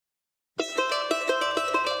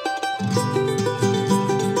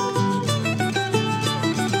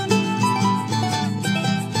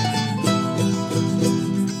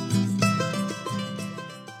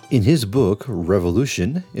In his book,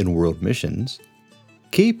 Revolution in World Missions,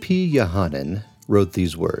 K.P. Yohanan wrote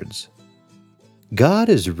these words: God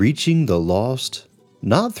is reaching the lost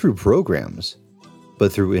not through programs,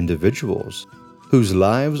 but through individuals whose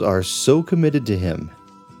lives are so committed to Him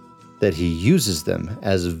that He uses them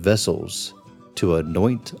as vessels to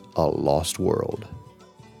anoint a lost world.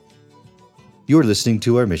 You're listening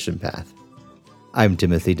to Our Mission Path. I'm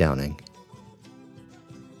Timothy Downing.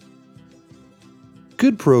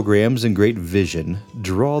 Good programs and great vision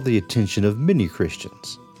draw the attention of many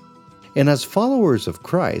Christians. And as followers of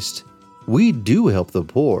Christ, we do help the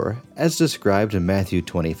poor as described in Matthew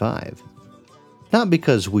 25. Not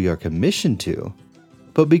because we are commissioned to,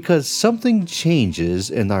 but because something changes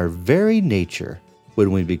in our very nature when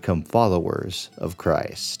we become followers of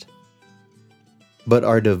Christ. But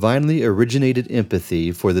our divinely originated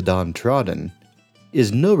empathy for the downtrodden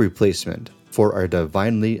is no replacement for our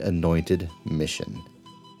divinely anointed mission.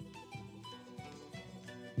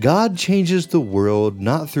 God changes the world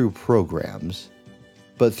not through programs,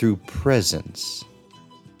 but through presence.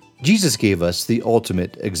 Jesus gave us the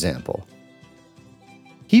ultimate example.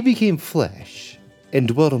 He became flesh and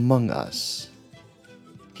dwelt among us.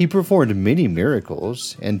 He performed many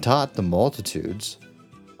miracles and taught the multitudes,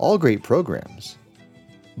 all great programs.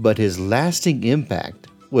 But his lasting impact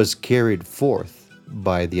was carried forth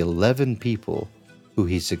by the 11 people who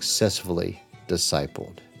he successfully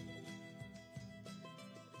discipled.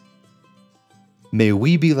 May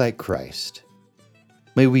we be like Christ.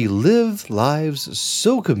 May we live lives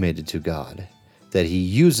so committed to God that He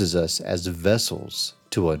uses us as vessels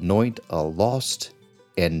to anoint a lost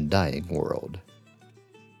and dying world.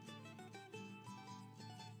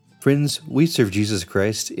 Friends, we serve Jesus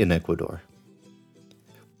Christ in Ecuador.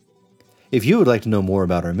 If you would like to know more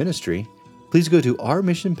about our ministry, please go to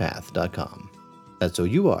ourmissionpath.com. That's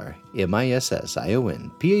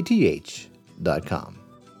OurMissionPath.com.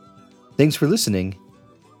 Thanks for listening,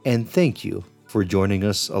 and thank you for joining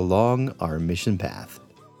us along our mission path.